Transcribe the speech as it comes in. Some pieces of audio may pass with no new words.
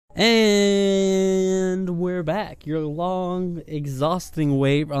And we're back. Your long, exhausting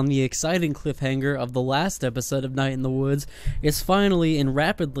wait on the exciting cliffhanger of the last episode of Night in the Woods is finally and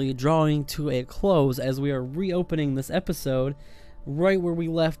rapidly drawing to a close as we are reopening this episode right where we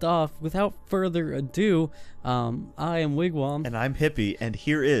left off. Without further ado, I am Wigwam. And I'm Hippie, and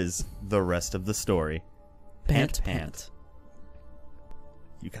here is the rest of the story. Pant.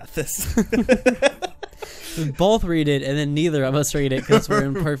 You got this. We both read it, and then neither of us read it because we're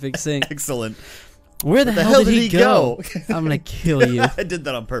in perfect sync. Excellent. Where the hell did he go? I'm gonna kill you. I did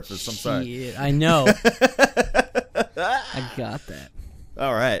that on purpose. I'm sorry. Shit, I know. I got that.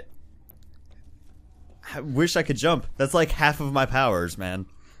 All right. I wish I could jump. That's like half of my powers, man.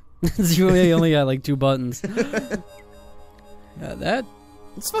 You only got like 2 buttons. Yeah,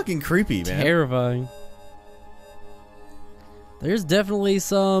 It's fucking creepy, man. Terrifying. There's definitely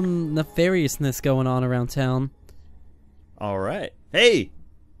some nefariousness going on around town. All right. Hey!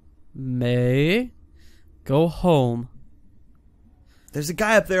 May, go home. There's a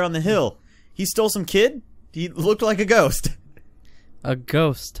guy up there on the hill. He stole some kid? He looked like a ghost. A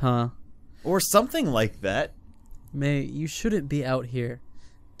ghost, huh? Or something like that. May, you shouldn't be out here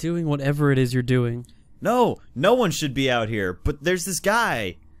doing whatever it is you're doing. No one should be out here, but there's this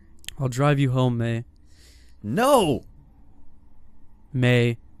guy. I'll drive you home, May. No!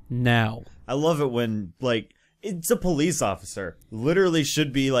 May, now. I love it when, like, it's a police officer. Literally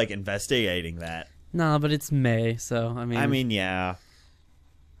should be, like, investigating that. Nah, but it's May, so, I mean... yeah.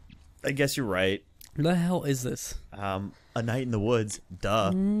 I guess you're right. What the hell is this? A Night in the Woods.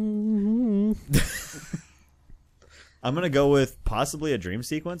 Duh. Mm-hmm. I'm gonna go with possibly a dream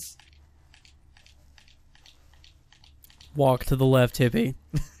sequence. Walk to the left, Hippie.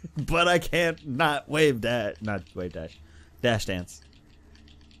 But I can't not wave dash. Not wave dash. Dash dance.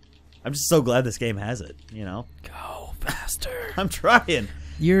 I'm just so glad this game has it, you know? Go faster. I'm trying.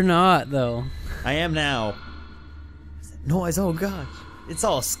 You're not, though. I am now. Noise, oh gosh. It's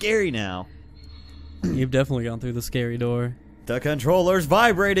all scary now. You've definitely gone through the scary door. The controller's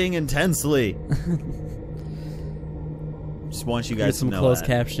vibrating intensely. Just want you guys Get some to know closed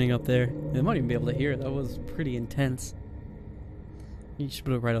that. captioning up there. They might even be able to hear it. That was pretty intense. You should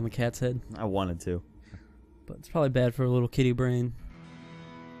put it right on the cat's head. I wanted to. But it's probably bad for a little kitty brain.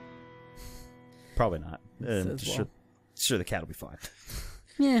 Probably not. Says Sure, the cat will be fine.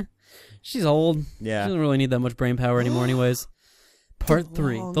 Yeah. She's old. Yeah. She doesn't really need that much brain power anymore anyways. Part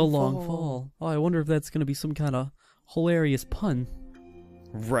 3, The Long Fall. Oh, I wonder if that's going to be some kind of hilarious pun.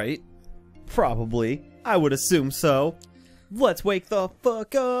 Right. Probably. I would assume so. Let's wake the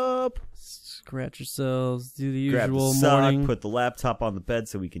fuck up. Scratch yourselves, do the Grab the usual sock, morning. put the laptop on the bed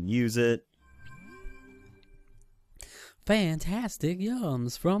so we can use it. Fantastic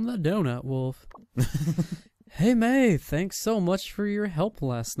yums from the Donut Wolf. Hey May, thanks so much for your help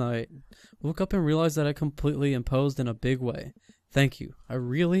last night. Woke up and realized that I completely imposed in a big way. Thank you. I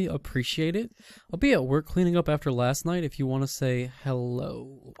really appreciate it. I'll be at work cleaning up after last night if you want to say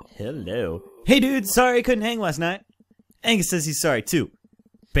hello. Hello. Hey dude, sorry I couldn't hang last night. Angus says he's sorry too.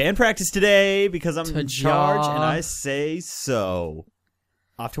 Band practice today because I'm in charge and I say so.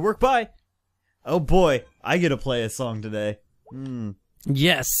 Off to work, bye. Oh boy, I get to play a song today.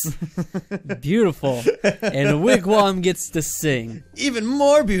 Yes. Beautiful. And Wigwam gets to sing. Even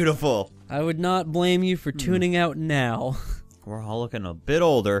more beautiful. I would not blame you for tuning out now. We're all looking a bit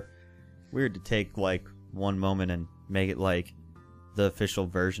older. Weird to take, like, one moment and make it, like, the official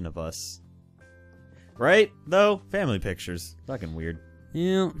version of us. Right? Though, family pictures. Fucking weird.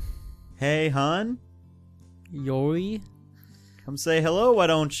 Yeah. Hey, hon? Yoi. Come say hello, why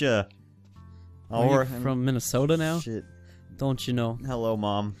don't you? Are you from Minnesota now? Shit. Don't you know? Hello,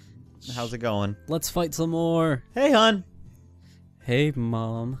 Mom. How's it going? Let's fight some more. Hey, hon. Hey,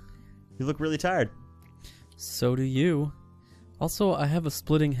 Mom. You look really tired. So do you. Also, I have a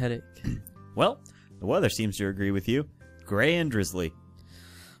splitting headache. Well, the weather seems to agree with you. Gray and drizzly.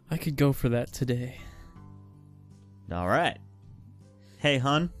 I could go for that today. All right. Hey,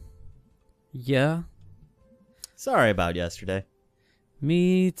 hon. Yeah? Sorry about yesterday.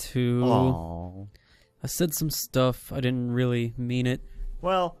 Me too. Aww. I said some stuff. I didn't really mean it.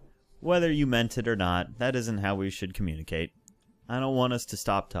 Well, whether you meant it or not, that isn't how we should communicate. I don't want us to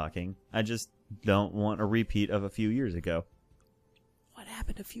stop talking. I just don't want a repeat of a few years ago. What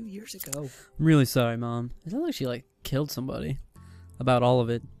happened a few years ago? I'm really sorry, Mom. It sounds like she, like, killed somebody. About all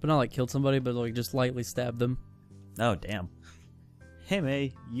of it. But not, like, killed somebody, but, like, just lightly stabbed them. Oh, damn. Hey,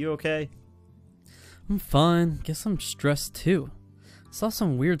 May, you okay? I'm fine. Guess I'm stressed, too. Saw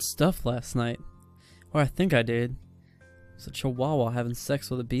some weird stuff last night. Or I think I did. It's a chihuahua having sex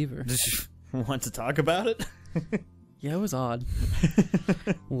with a beaver. Want to talk about it? Yeah, it was odd.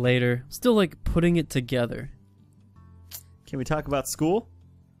 Later. Still, like, putting it together. Can we talk about school?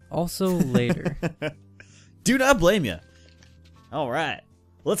 Also later. Do not blame you. All right.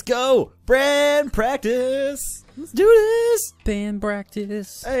 Let's go. Brand practice. Let's do this. Band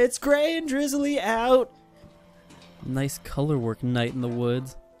practice. It's gray and drizzly out. Nice color work night in the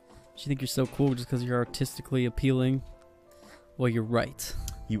woods. You think you're so cool just because you're artistically appealing? Well, you're right.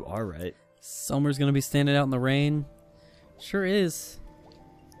 You are right. Selmer's gonna be standing out in the rain. Sure is.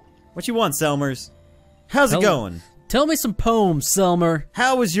 What you want, Selmers? How's it going? Tell me some poems, Selmer.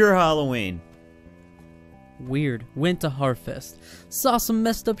 How was your Halloween? Weird. Went to Harfest. Saw some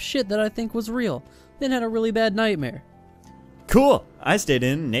messed up shit that I think was real. Then had a really bad nightmare. Cool. I stayed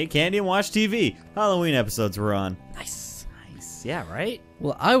in, ate candy, and watched TV. Halloween episodes were on. Nice. Nice. Yeah, right?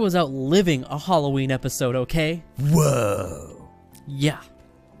 Well, I was out living a Halloween episode, okay? Whoa. Yeah.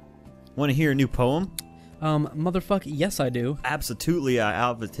 Want to hear a new poem? Motherfuck, yes I do. Absolutely, I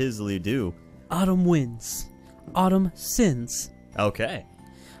obviously do. Autumn wins. Autumn sins. Okay.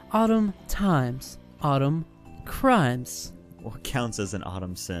 Autumn times. Autumn crimes. What counts as an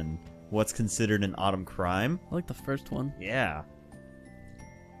autumn sin? What's considered an autumn crime? I like the first one. Yeah.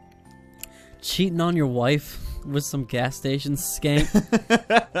 Cheating on your wife with some gas station skank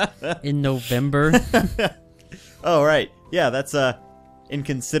in November. Oh, right. Yeah, that's,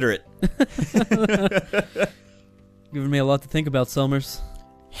 inconsiderate. Giving me a lot to think about, Selmers.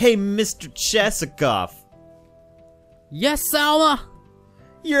 Hey, Mr. Chesakoff. Yes, Salma!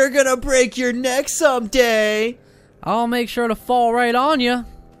 You're gonna break your neck someday. I'll make sure to fall right on you.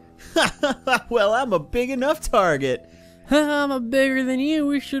 Well, I'm a big enough target. I'm a bigger than you.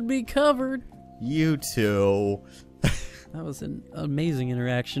 We should be covered. You too. That was an amazing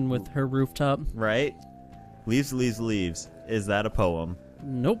interaction with her rooftop. Right? Leaves, leaves, leaves. Is that a poem?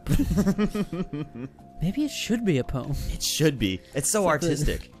 Nope. Maybe it should be a poem. It should be. It's so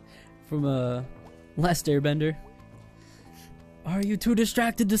artistic. From Last Airbender. Are you too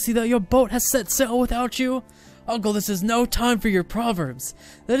distracted to see that your boat has set sail without you? Uncle, this is no time for your proverbs.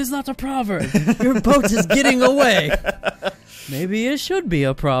 That is not a proverb. Your boat is getting away. Maybe it should be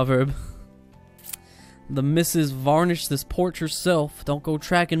a proverb. The missus varnished this porch herself. Don't go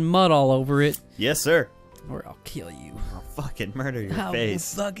tracking mud all over it. Yes, sir. Or I'll kill you. I'll fucking murder your I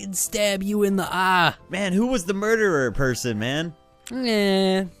face. will fucking stab you in the eye. Man, who was the murderer person, man?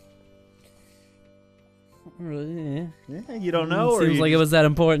 Yeah. Yeah, you don't know? Seems like it was that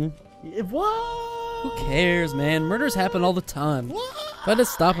important. What? Who cares, man? Murders happen all the time. What? If I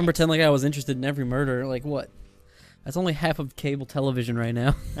just stop and pretend like I was interested in every murder, like what? That's only half of cable television right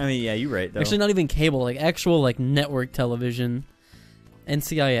now. I mean, yeah, you're right, though. Actually, not even cable, like actual like network television.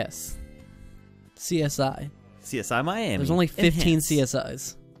 NCIS. CSI. CSI Miami. There's only 15 Enhance.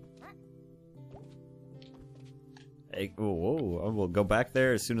 CSIs. Hey, whoa, we'll go back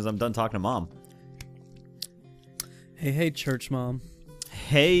there as soon as I'm done talking to Mom. Hey, church mom.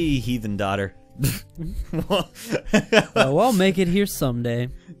 Hey, heathen daughter. Oh, I'll make it here someday.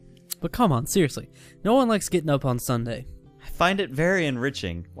 But come on, seriously. No one likes getting up on Sunday. I find it very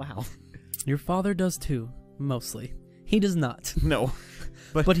enriching. Wow. Your father does too, mostly. He does not. No.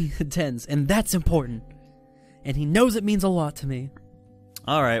 But he attends, and that's important. And he knows it means a lot to me.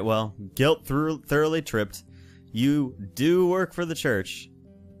 All right, well, guilt thoroughly tripped. You do work for the church.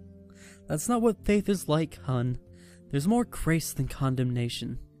 That's not what faith is like, hun. There's more grace than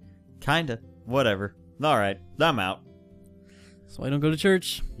condemnation. Kinda. Whatever. All right, I'm out. So I don't go to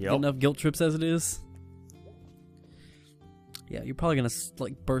church. Yep. Get enough guilt trips as it is. Yeah, you're probably gonna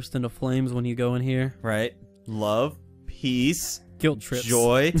like burst into flames when you go in here. Right. Love, peace, Guilt trips.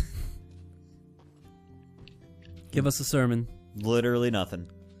 joy. Give us a sermon. Literally nothing.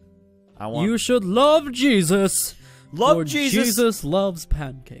 I want. You should love Jesus. Love for Jesus. Jesus loves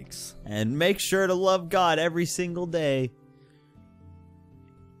pancakes. And make sure to love God every single day.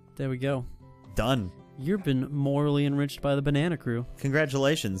 There we go. Done. You've been morally enriched by the Banana Crew.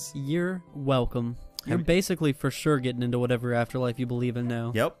 Congratulations. You're welcome. You're basically for sure getting into whatever afterlife you believe in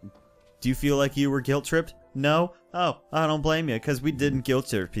now. Yep. Do you feel like you were guilt tripped? No? Oh, I don't blame you, because we didn't guilt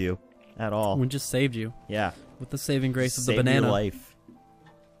trip you at all. We just saved you. Yeah. With the saving grace of the Saved banana. your life.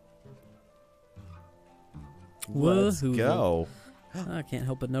 Let's Woohoo. go. I can't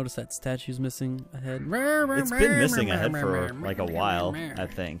help but notice that statue's missing a head. It's been missing a head for like a while, I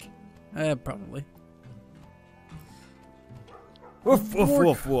think. Probably. Woof, woof,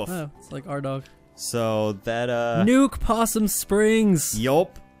 woof, woof. Oh, it's like our dog. So that, Nuke Possum Springs.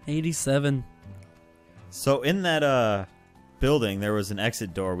 Yup. 87. So in that, building, there was an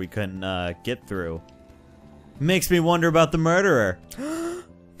exit door we couldn't, get through. Makes me wonder about the murderer. The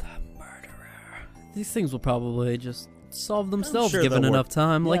murderer. these things will probably just solve themselves sure given they'll enough work.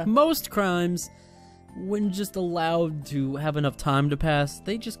 time. Yeah. Like most crimes, when just allowed to have enough time to pass,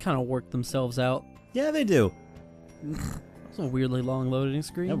 they just kind of work themselves out. Yeah, they do. It's a weirdly long loading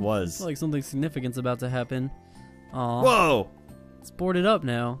screen. It was. It's like something significant's about to happen. Aw. Whoa! It's boarded up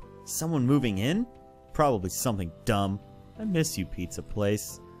now. Someone moving in? Probably something dumb. I miss you, pizza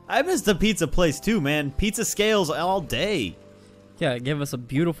place. I miss the pizza place too, man. Pizza scales all day. Yeah, give us a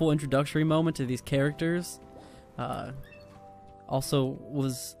beautiful introductory moment to these characters. Also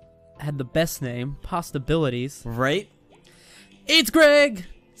had the best name, Possibilities. Right? It's Greg!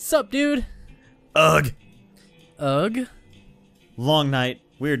 Sup, dude? Ugh. Ugh? Long night,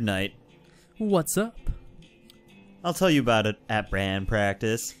 weird night. What's up? I'll tell you about it at band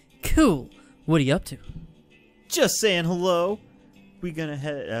practice. Cool. What are you up to? Just saying hello. We gonna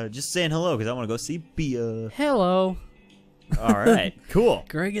head, just saying hello because I want to go see Bia. Hello. All right, cool.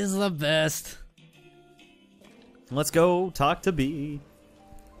 Greg is the best. Let's go talk to B.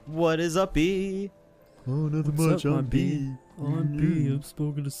 What is up, B? Oh, nothing What's up, my B? I'm B. I'm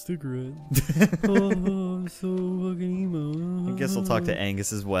smoking a cigarette. Oh, I'm so fucking emo. I guess I'll talk to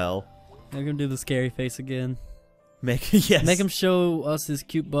Angus as well. Make him do the scary face again. Yes. Make him show us his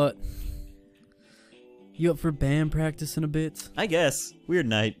cute butt. You up for band practice in a bit? I guess. Weird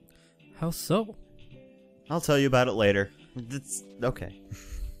night. How so? I'll tell you about it later. It's okay.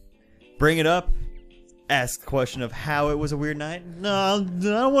 Bring it up. Ask the question of how it was a weird night. No, I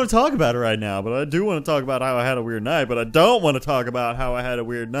don't want to talk about it right now, but I do want to talk about how I had a weird night, but I don't want to talk about how I had a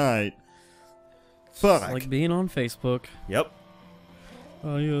weird night. Fuck. It's like being on Facebook. Yep.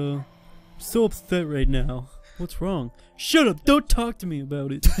 I'm so upset right now. What's wrong? Shut up! Don't talk to me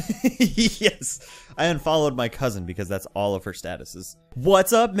about it. Yes. I unfollowed my cousin because that's all of her statuses.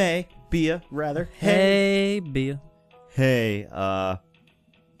 What's up, May? Bia, rather. Hey, Bia. Hey,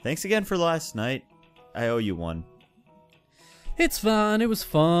 thanks again for last night. I owe you one. It's fine. It was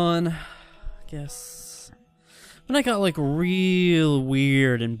fun. I guess. But I got like real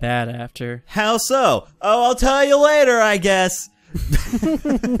weird and bad after. How so? Oh, I'll tell you later, I guess.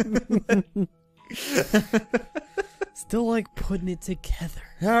 Still like putting it together.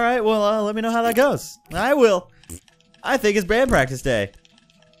 All right, well, let me know how that goes. I will. I think it's band practice day.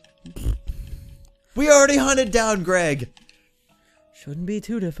 We already hunted down Greg. Shouldn't be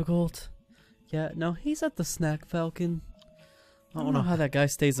too difficult. Yeah, no, he's at the Snack Falcon. I don't know how that guy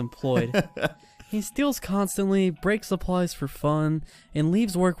stays employed. He steals constantly, breaks supplies for fun, and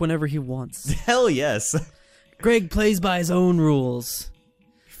leaves work whenever he wants. Hell yes. Greg plays by his own rules.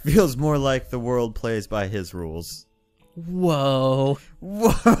 Feels more like the world plays by his rules. Whoa.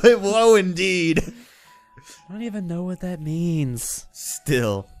 Whoa, indeed. I don't even know what that means.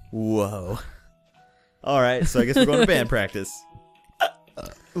 Still, whoa. All right, so I guess we're going to band practice.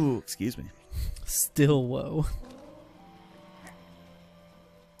 Ooh, excuse me. Still whoa.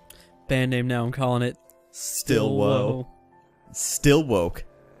 Band name now, I'm calling it Still whoa. Still woke.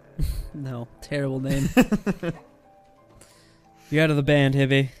 No, terrible name. You're out of the band,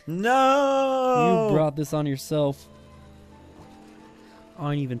 Hibby. No! You brought this on yourself.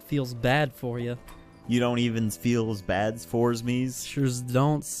 I even feels bad for you. You don't even feel as bad for me's? Sure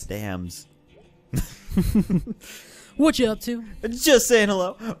don't. Dams. What you up to? Just saying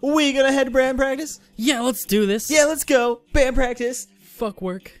hello. We gonna head to band practice? Yeah, let's do this. Yeah, let's go. Band practice. Fuck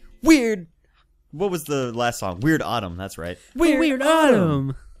work. Weird. What was the last song? Weird Autumn, that's right. Weird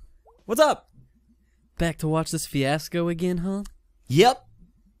Autumn. What's up? Back to watch this fiasco again, huh? Yep.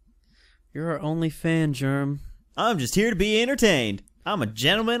 You're our only fan, Germ. I'm just here to be entertained. I'm a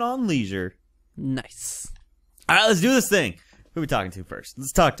gentleman on leisure. Nice. Alright, let's do this thing. Who are we talking to first?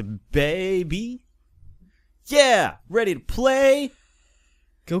 Let's talk to Baby. Yeah, ready to play?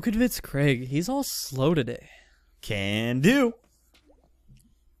 Go convince Craig. He's all slow today. Can do.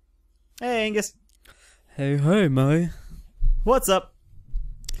 Hey, Angus. Hey, May. What's up?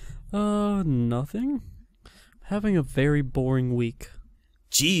 Nothing. Having a very boring week.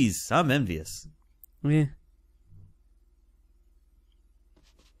 Jeez, I'm envious. Yeah.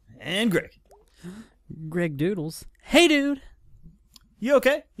 And Greg. Greg Doodles. Hey, dude. You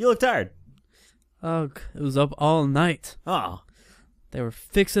okay? You look tired. Ugh, it was up all night. Oh, They were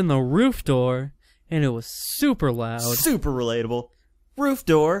fixing the roof door, and it was super loud. super relatable. Roof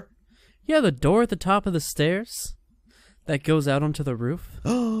door. Yeah, the door at the top of the stairs that goes out onto the roof.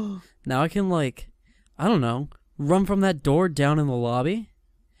 Now I can, like, I don't know, run from that door down in the lobby,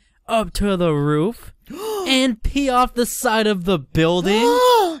 up to the roof, and pee off the side of the building.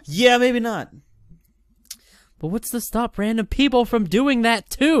 Yeah, maybe not. But what's to stop random people from doing that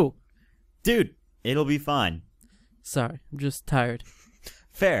too? Dude, it'll be fine. Sorry, I'm just tired.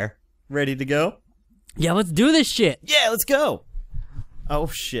 Fair. Ready to go? Yeah, let's do this shit. Yeah, let's go. Oh,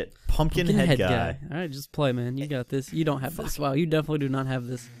 shit. Pumpkin head guy. All right, just play, man. You got this. You don't have this. Wow, you definitely do not have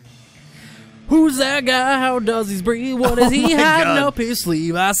this. Who's that guy? How does he breathe? What is he hiding up his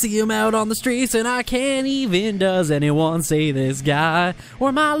sleeve? I see him out on the streets and I can't even. Does anyone see this guy? Or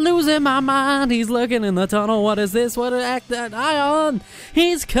am I losing my mind? He's looking in the tunnel. What is this? What an act that I on?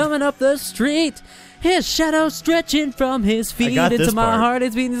 He's coming up the street. His shadow stretching from his feet into my heart.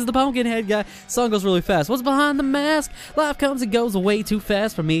 It's beating. This is the pumpkin head guy. Song goes really fast. What's behind the mask? Life comes and goes way too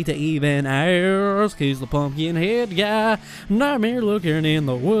fast for me to even ask. He's the pumpkin head guy. Nightmare looking in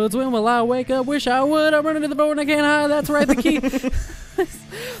the woods. When will I wake up? Wish I would. I'm running to the phone and I can't hide. That's right, the key.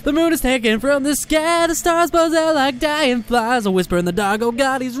 The moon is taken from the sky. The stars buzz out like dying flies. A whisper in the dark. Oh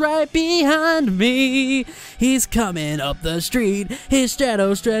God, he's right behind me. He's coming up the street. His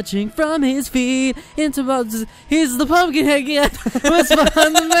shadow stretching from his feet into my. He's the pumpkin head guy. What's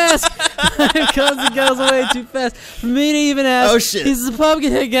behind the mask? Because it goes away too fast for me to even ask. Oh shit! He's the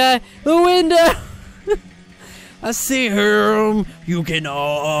pumpkin head guy. The window. I see him. You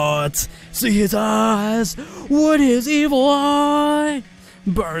cannot see his eyes. What is evil eye?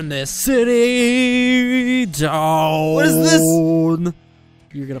 Burn this city down. What is this?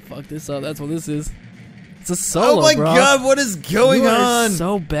 You're gonna fuck this up. That's what this is. It's a solo, Oh my bro. God, what is going on? You are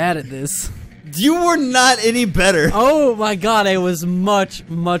so bad at this. You were not any better. Oh my God, I was much,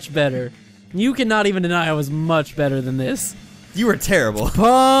 much better. You cannot even deny I was much better than this. You were terrible.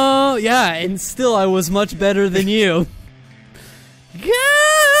 Oh, yeah, and still I was much better than you.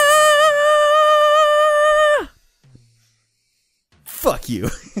 Fuck you.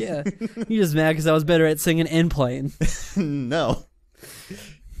 Yeah, you're just mad because I was better at singing and playing. No.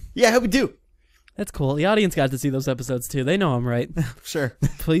 Yeah, I hope we do. That's cool. The audience got to see those episodes too. They know I'm right. Sure.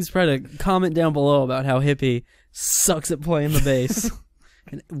 Please try to comment down below about how Hippie sucks at playing the bass.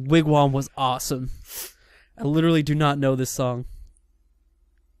 And Wigwam was awesome. I literally do not know this song.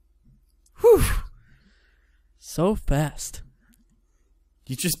 Whew. So fast.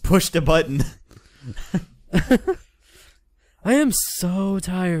 You just pushed a button. I am so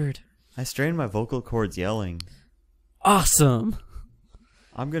tired. I strained my vocal cords yelling. Awesome.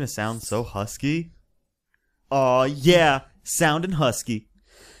 I'm gonna sound so husky. Aw, yeah, sounding husky.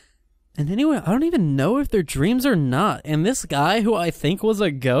 And anyway, I don't even know if they're dreams or not. And this guy, who I think was a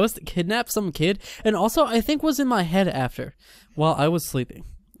ghost, kidnapped some kid, and also I think was in my head after, while I was sleeping.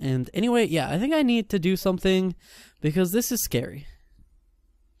 And anyway, yeah, I think I need to do something, because this is scary.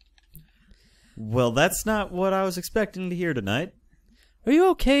 Well, that's not what I was expecting to hear tonight. Are you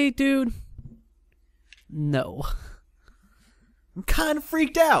okay, dude? No. I'm kind of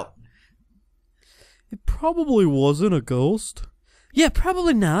freaked out. It probably wasn't a ghost. Yeah,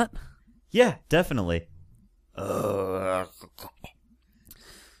 probably not. Yeah, definitely. Okay,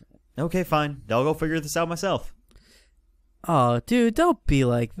 fine. I'll go figure this out myself. Aw, dude, don't be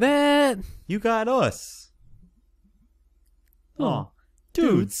like that. You got us. Aw,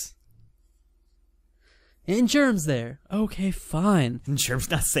 dudes. And Germ's there. Okay, fine. Germ's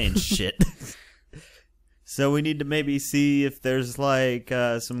not saying shit. So we need to maybe see if there's like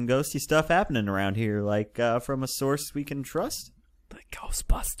some ghosty stuff happening around here, like from a source we can trust. The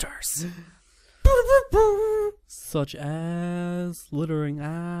Ghostbusters. Such as littering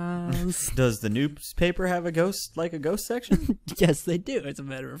eyes. Does the newspaper have a ghost section? Yes, they do, as a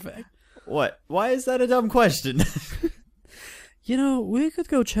matter of fact. What? Why is that a dumb question? You know, we could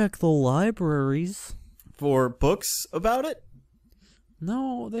go check the libraries. For books about it?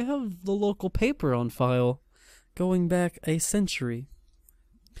 No, they have the local paper on file, going back a century.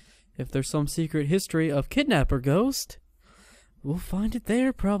 If there's some secret history of Kidnapper Ghost, we'll find it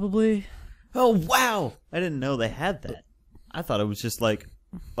there, probably. Oh, wow! I didn't know they had that. I thought it was just like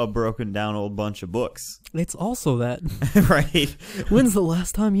a broken down old bunch of books. It's also that. Right. When's the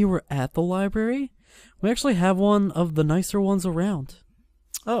last time you were at the library? We actually have one of the nicer ones around.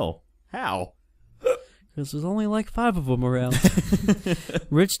 Oh, how? Because there's only like 5 of them around.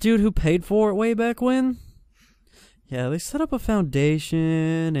 Rich dude who paid for it way back when? Yeah, they set up a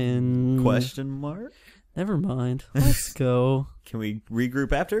foundation and... Question mark? Never mind. Let's go. Can we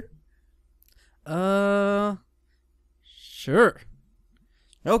regroup after? Sure.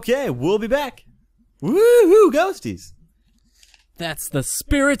 Okay, we'll be back. Woohoo, ghosties. That's the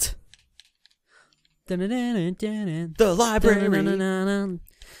spirit. The library.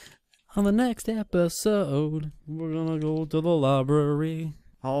 On the next episode, we're gonna go to the library.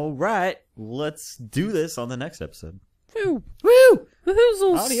 All right, let's do this on the next episode. Woo! Woo!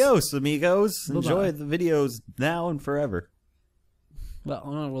 Woohoozles! Adios, amigos. Bye-bye. Enjoy the videos now and forever. Well,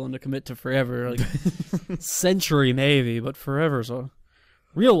 I'm not willing to commit to forever. Like, century maybe, but forever, so...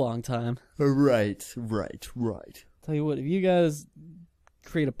 Real long time. Right. Tell you what, if you guys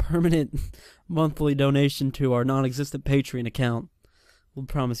create a permanent monthly donation to our non-existent Patreon account, we'll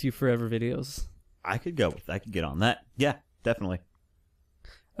promise you forever videos. I could get on that. Yeah, definitely.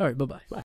 All right, bye-bye. Bye.